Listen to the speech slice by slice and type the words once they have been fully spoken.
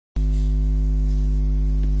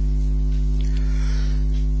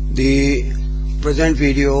The present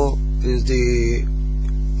video is the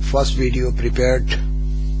first video prepared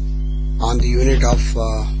on the unit of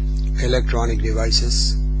electronic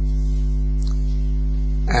devices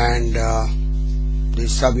and the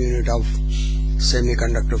subunit of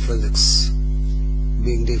semiconductor physics,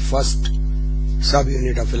 being the first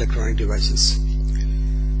subunit of electronic devices.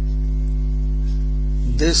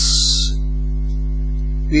 This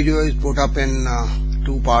video is put up in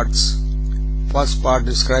two parts. First part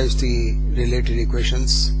describes the related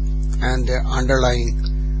equations and the underlying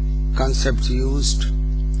concepts used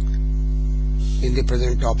in the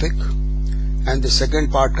present topic, and the second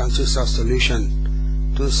part consists of solution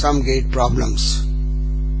to some gate problems.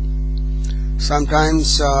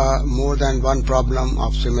 Sometimes more than one problem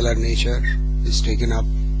of similar nature is taken up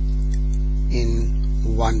in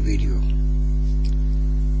one video.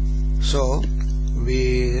 So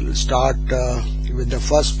we'll start with the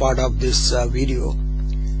first part of this video.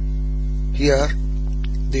 Here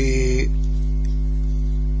the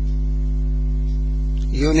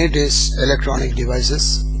unit is electronic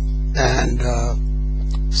devices, and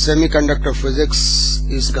semiconductor physics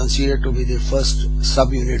is considered to be the first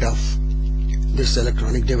subunit of this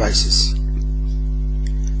electronic devices.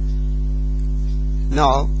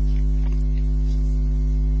 Now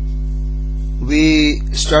we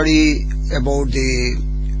study about the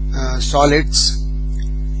solids,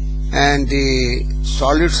 and the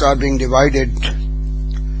solids are being divided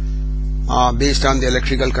based on the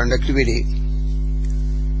electrical conductivity.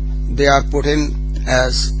 They are put in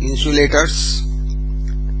as insulators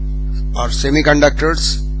or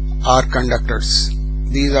semiconductors or conductors.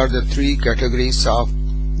 These are the three categories of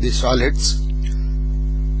the solids,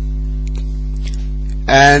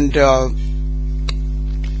 and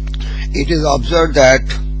it is observed that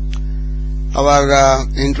our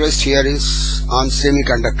interest here is on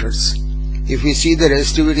semiconductors. If we see the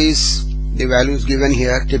resistivities, the values given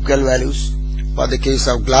here, typical values for the case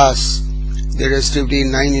of glass, the resistivity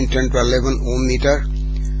 9 in 10 to 11 ohm meter.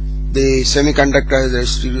 The semiconductor has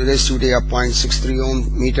resistivity of 0.63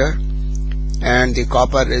 ohm meter, and the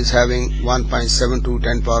copper is having 1.72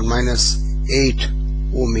 10 power minus 8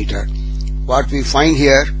 ohm meter. What we find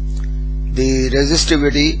here, the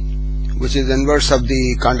resistivity, which is inverse of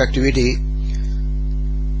the conductivity,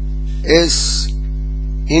 is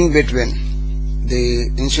in between the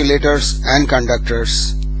insulators and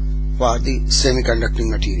conductors for the semiconducting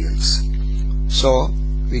materials. So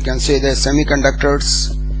we can say that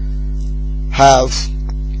semiconductors have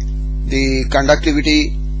the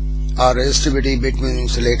conductivity or resistivity between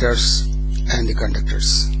insulators and the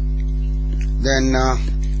conductors. Then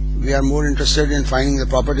we are more interested in finding the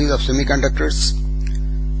properties of semiconductors.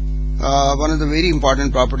 One of the very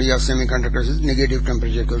important property of semiconductors is negative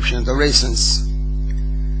temperature coefficient of resistance.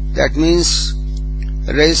 That means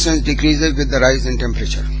resistance decreases with the rise in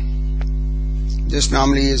temperature. This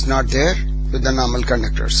normally is not there with the normal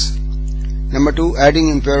conductors. Number two, adding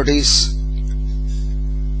impurities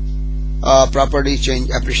property change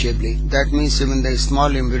appreciably. That means even the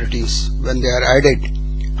small impurities, when they are added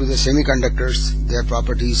to the semiconductors, their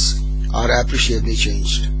properties are appreciably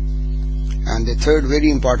changed. And the third very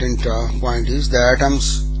important point is the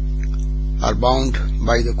atoms are bound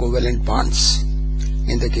by the covalent bonds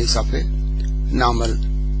in the case of a normal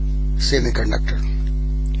semiconductor.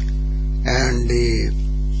 And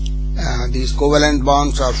these covalent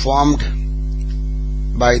bonds are formed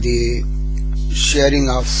by the sharing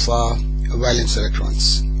of valence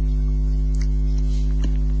electrons.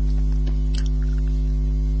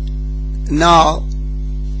 Now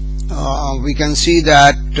we can see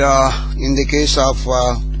that in the case of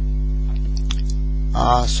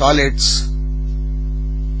solids,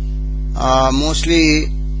 mostly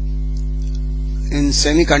in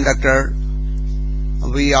semiconductor,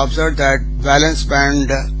 we observe that valence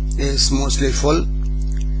band is mostly full,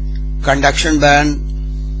 conduction band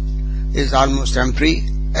is almost empty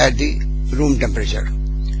at the room temperature,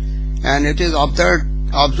 and it is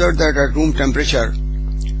observed that at room temperature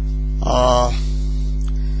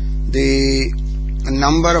the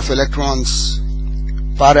number of electrons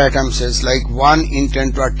per atoms is like 1 in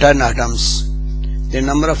 10 to 10 atoms. The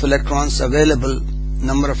number of electrons available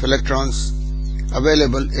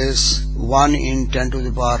is 1 in 10 to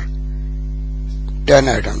the power 10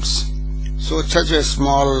 atoms. So such a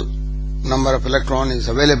small number of electron is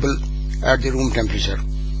available at the room temperature.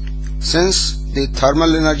 Since the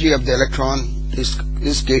thermal energy of the electron is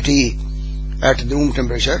kT at the room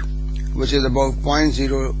temperature, which is about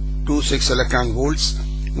 0.026 electron volts,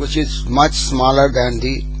 which is much smaller than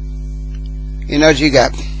the energy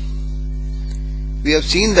gap. We have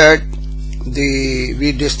seen that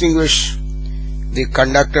we distinguish the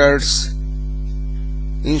conductors,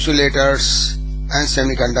 insulators and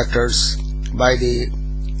semiconductors by the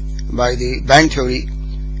band theory,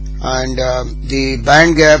 and the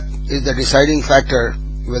band gap is the deciding factor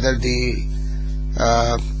whether the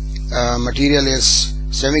material is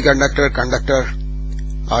semiconductor, conductor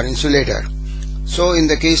or insulator. So in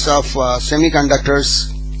the case of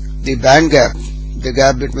semiconductors, the band gap, the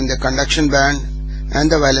gap between the conduction band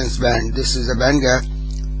and the valence band, this is the band gap,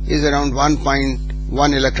 is around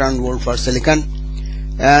 1.1 electron volt for silicon,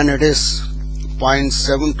 and it is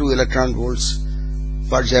 0.72 electron volts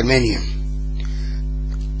for germanium.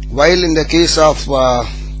 While in the case of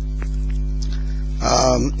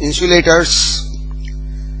insulators,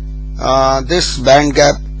 this band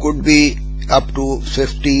gap could be up to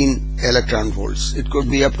 15 electron volts. It could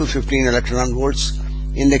be up to 15 electron volts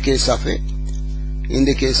in the case of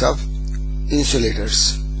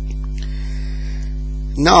insulators.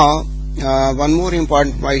 Now, one more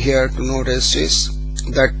important point here to notice is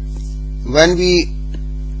that when we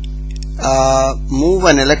move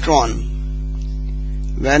an electron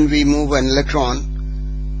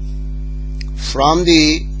from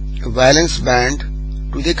the valence band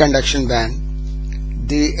to the conduction band,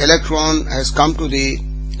 the electron has come to the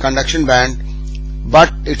conduction band,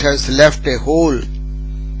 but it has left a hole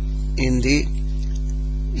in the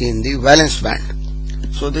valence band.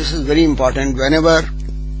 So this is very important. Whenever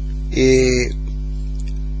a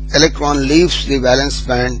electron leaves the valence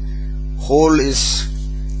band, hole is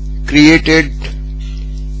created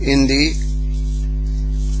in the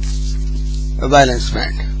valence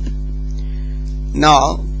band.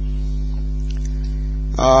 Now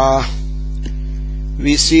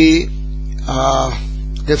we see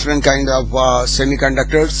different kind of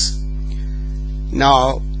semiconductors.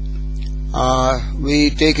 Now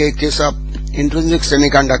we take a case of intrinsic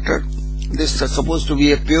semiconductor. This is supposed to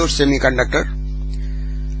be a pure semiconductor,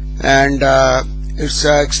 and it's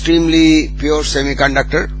an extremely pure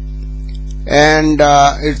semiconductor, and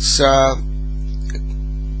its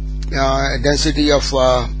density of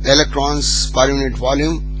electrons per unit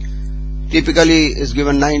volume typically is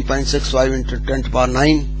given 9.65 into 10 to the power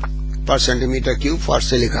 9 per centimeter cube for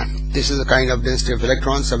silicon. This is the kind of density of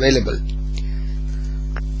electrons available.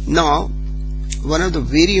 Now, one of the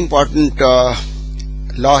very important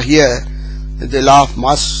law here is the law of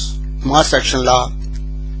mass action law.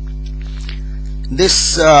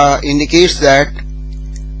 This indicates that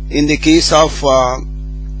in the case of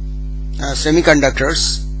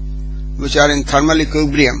semiconductors which are in thermal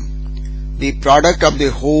equilibrium, the product of the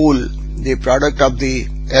hole, the product of the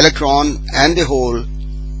electron and the hole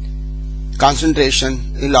concentration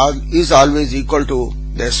is always equal to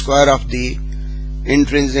the square of the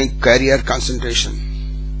intrinsic carrier concentration.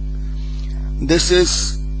 This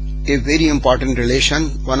is a very important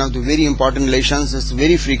relation. One of the very important relations is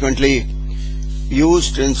very frequently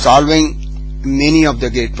used in solving many of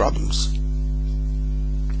the gate problems.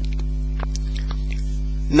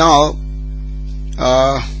 Now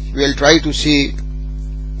we'll try to see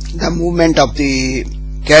the movement of the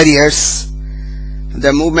carriers.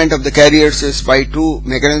 The movement of the carriers is by two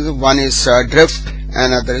mechanisms. One is drift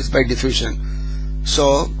and other is by diffusion.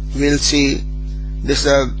 So we'll see this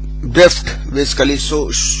drift basically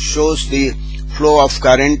shows the flow of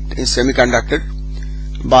current in semiconductor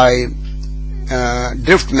by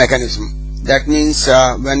drift mechanism. That means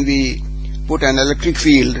when we put an electric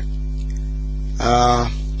field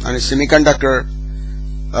on a semiconductor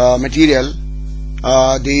material,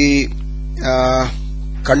 the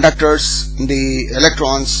conductors, the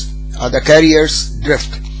electrons, the carriers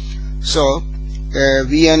drift. So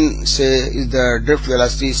Vn, say, is the drift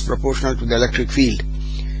velocity is proportional to the electric field,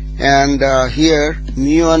 and here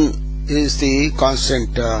mu1 is the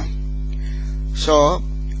constant. So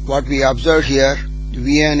what we observe here,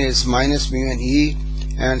 Vn is minus mu n E,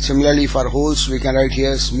 and similarly for holes we can write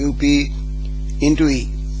here as mu p into E.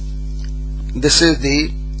 This is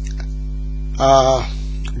the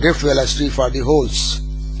drift velocity for the holes.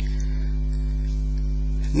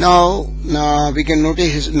 Now we can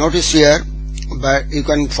notice here, but you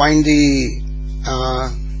can find the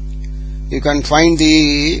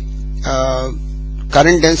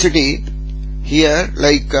current density here,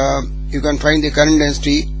 like you can find the current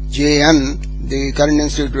density Jn, the current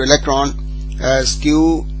density to electron, as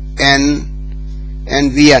Qn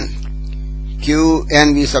and Vn.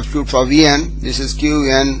 Qn we substitute for Vn, this is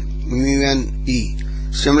Qn mu n E.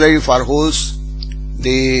 Similarly for holes,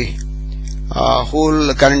 the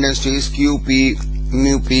hole current density is Qp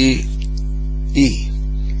mu p E.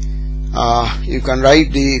 You can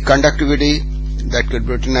write the conductivity, that could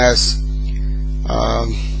be written as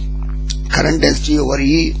current density over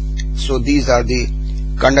E So these are the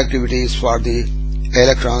conductivities for the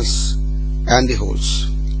electrons and the holes.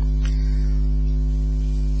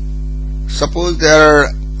 Suppose there are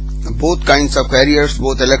both kinds of carriers,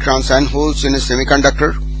 both electrons and holes in a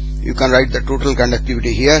semiconductor. You can write the total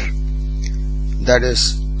conductivity here. That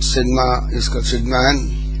is sigma is equal to sigma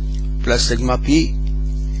n plus sigma p,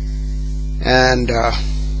 and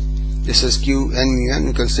this is q n mu n.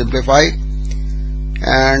 You can simplify,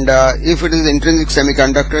 and if it is intrinsic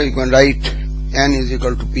semiconductor, you can write n is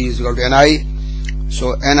equal to p is equal to ni.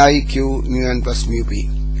 So ni q mu n plus mu p.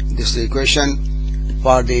 This is the equation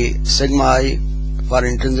for the sigma I for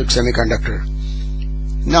intrinsic semiconductor.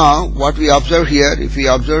 Now what we observe here, if we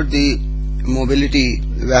observe the mobility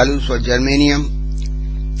values for germanium,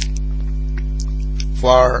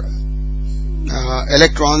 for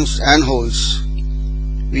electrons and holes,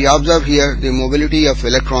 we observe here the mobility of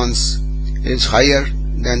electrons is higher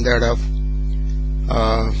than that of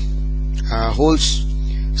holes.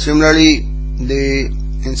 Similarly,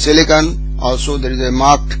 in silicon also there is a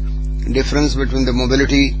marked difference between the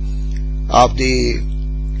mobility of the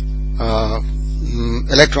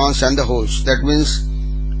electrons and the holes. That means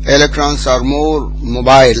electrons are more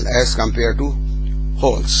mobile as compared to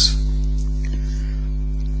holes.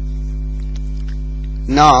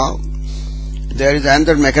 Now there is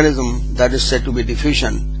another mechanism that is said to be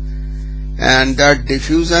diffusion, and that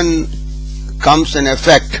diffusion comes in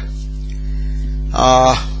effect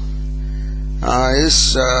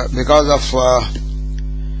is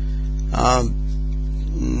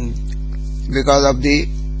because of the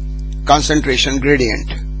concentration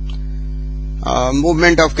gradient.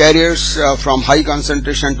 Movement of carriers from high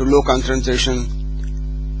concentration to low concentration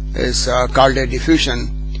is called a diffusion,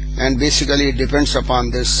 and basically it depends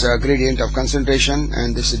upon this gradient of concentration,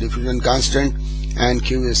 and this is diffusion constant, and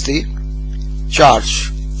Q is the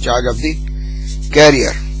charge of the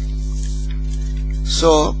carrier.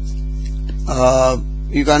 So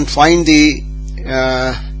you can find the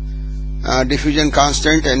diffusion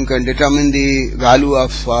constant and can determine the value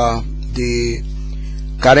of the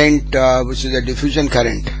current, which is a diffusion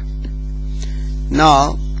current.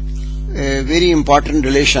 Now a very important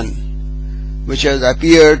relation which has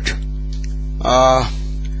appeared,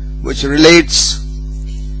 which relates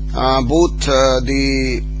both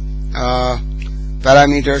the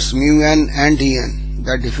parameters mu n and dn,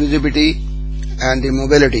 the diffusivity and the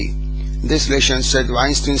mobility. This relation is said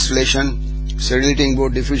Einstein's relation, relating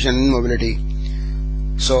both diffusion and mobility.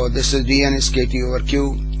 So this is dn is kt over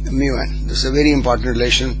q mu n. This is a very important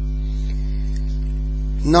relation.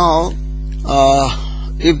 Now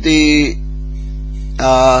if the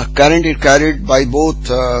current is carried by both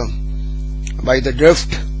by the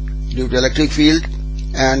drift due to electric field,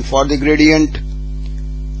 and for the gradient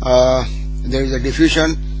there is a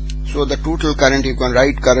diffusion, so the total current, you can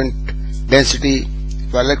write current density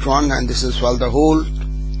for electron, and this is for the hole,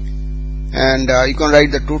 and you can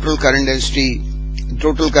write the total current density.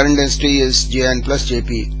 Total current density is Jn plus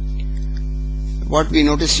Jp. What we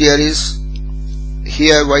notice here is,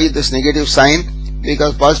 here why this negative sign?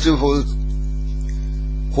 Because positive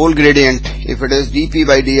hole gradient, if it is dp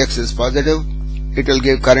by dx is positive, it will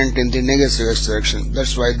give current in the negative x direction.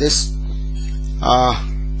 That's why this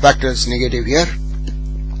factor is negative here.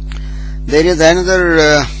 There is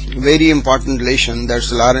another very important relation,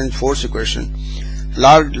 that's Lorentz force equation.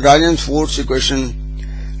 Lorentz force equation,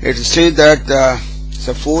 it says that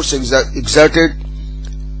the force exerted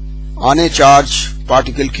on a charged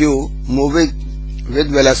particle q moving with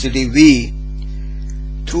velocity v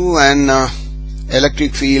through an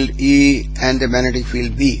electric field E and the magnetic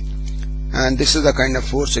field B, and this is the kind of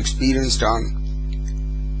force experienced on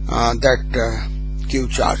that q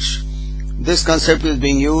charge. This concept is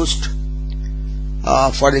being used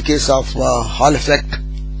for the case of Hall effect.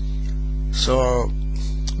 So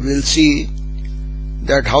we'll see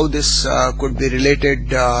that how this could be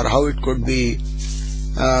related, or how it could be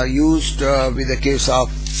used with the case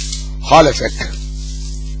of Hall effect.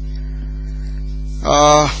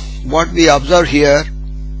 What we observe here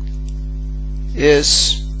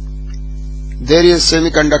is there is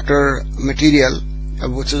semiconductor material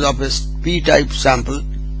which is of a p-type sample,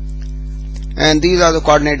 and these are the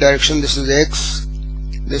coordinate direction. This is x,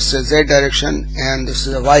 this is z direction, and this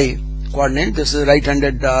is a y coordinate. This is a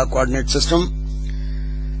right-handed coordinate system.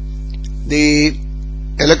 The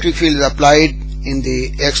electric field is applied in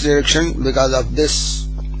the x direction because of this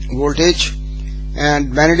voltage,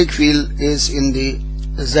 and magnetic field is in the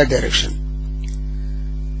z direction,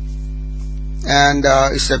 and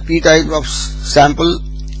it's a p-type of sample.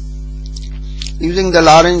 Using the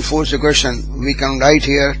Lorentz force equation, we can write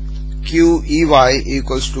here q Ey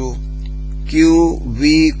equals to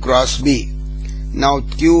QV cross B. Now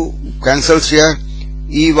Q cancels here.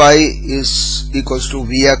 EY is equals to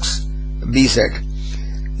VX BZ.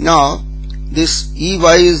 Now this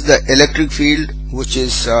EY is the electric field which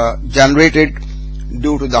is generated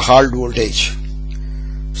due to the Hall voltage.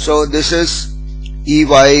 So this is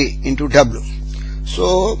EY into W.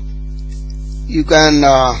 So you can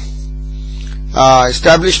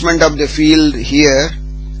establishment of the field here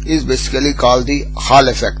is basically called the Hall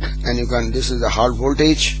effect, and you can, this is the Hall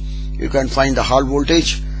voltage, you can find the Hall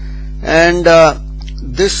voltage, and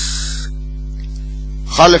this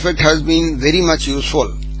Hall effect has been very much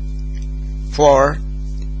useful for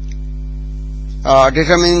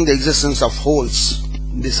determining the existence of holes.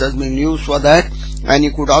 This has been used for that, and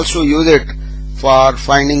you could also use it for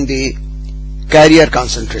finding the carrier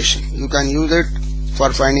concentration. You can use it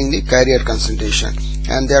for finding the carrier concentration,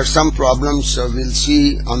 and there are some problems we'll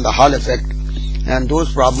see on the Hall effect, and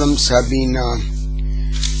those problems have been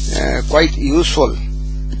quite useful.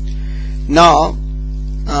 Now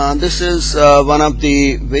this is one of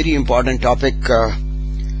the very important topic,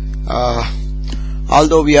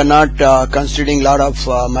 although we are not considering a lot of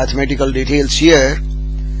mathematical details here.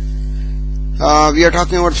 We are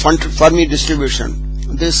talking about Fermi distribution.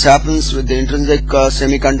 This happens with the intrinsic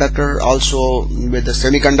semiconductor, also with the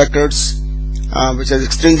semiconductors which is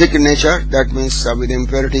extrinsic in nature, that means with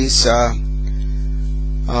impurities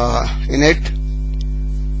in it.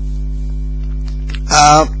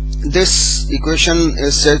 This equation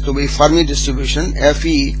is said to be Fermi distribution.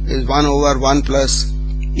 Fe is 1 over 1 plus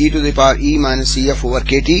e to the power e minus ef over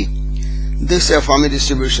kt. This is a Fermi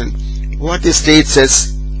distribution. What it states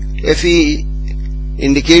is, Fe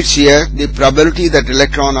indicates here the probability that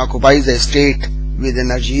electron occupies a state with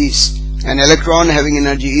energy E's. An electron having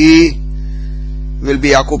energy E will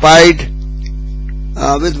be occupied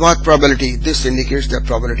with what probability? This indicates the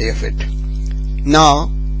probability of it. Now,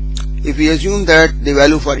 if we assume that the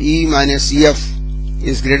value for E minus EF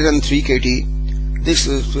is greater than 3 kt, this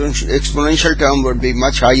exponential term would be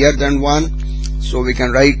much higher than 1. So we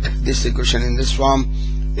can write this equation in this form.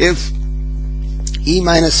 If E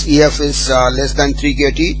minus EF is less than 3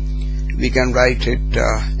 kt, we can write it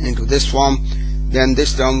into this form. Then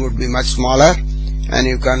this term would be much smaller, and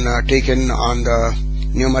you can take it on the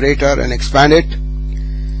numerator and expand it.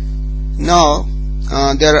 Now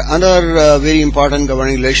there are other very important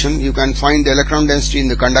governing relation. You can find the electron density in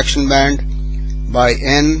the conduction band by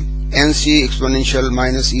NC exponential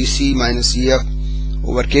minus EC minus EF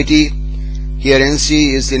over kt. Here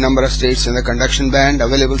NC is the number of states in the conduction band,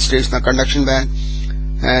 available states in the conduction band,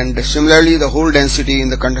 and similarly the hole density in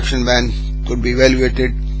the conduction band could be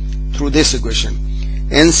evaluated through this equation.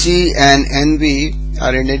 NC and NV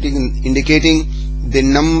are indicating the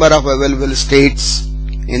number of available states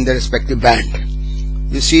in the respective band.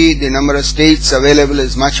 You see the number of states available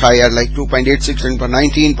is much higher, like 2.86 10 power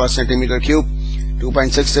 19 per centimeter cube,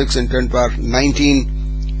 2.66 in 10 power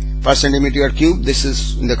 19 per centimeter cube. This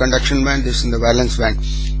is in the conduction band, this is in the valence band.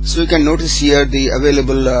 So you can notice here the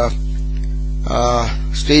available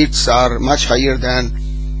states are much higher than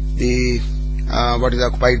the what is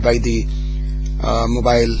occupied by the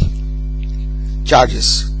mobile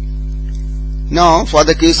charges. Now for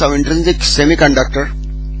the case of intrinsic semiconductor,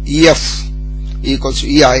 EF equals to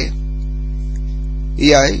EI,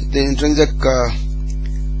 the intrinsic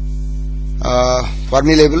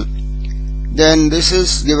Fermi level, then this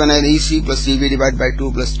is given as EC plus EV divided by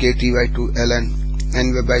 2 plus KT by 2 ln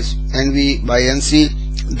NV by NC.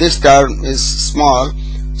 This term is small,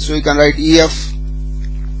 so you can write EF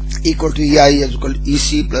equal to EI is equal to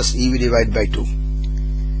EC plus EV divided by 2.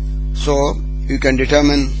 So you can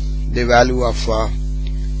determine the value of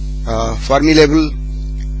Fermi level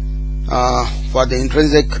for the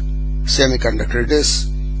intrinsic semiconductor. It is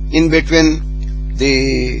in between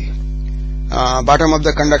the bottom of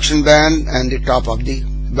the conduction band and the top of the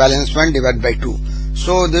valence band divided by 2.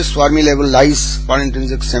 So this Fermi level lies for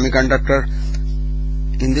intrinsic semiconductor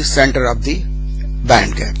in the center of the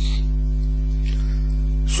band gap.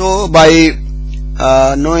 So by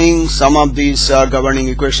knowing some of these governing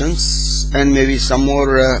equations and maybe some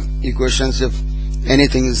more equations if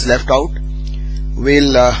anything is left out,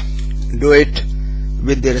 we'll do it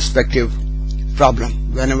with the respective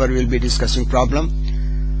problem. Whenever we'll be discussing problem,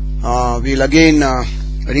 we'll again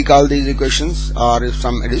recall these equations, or if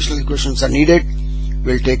some additional equations are needed,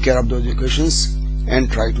 we'll take care of those equations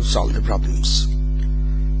and try to solve the problems.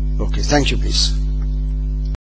 Okay, thank you please.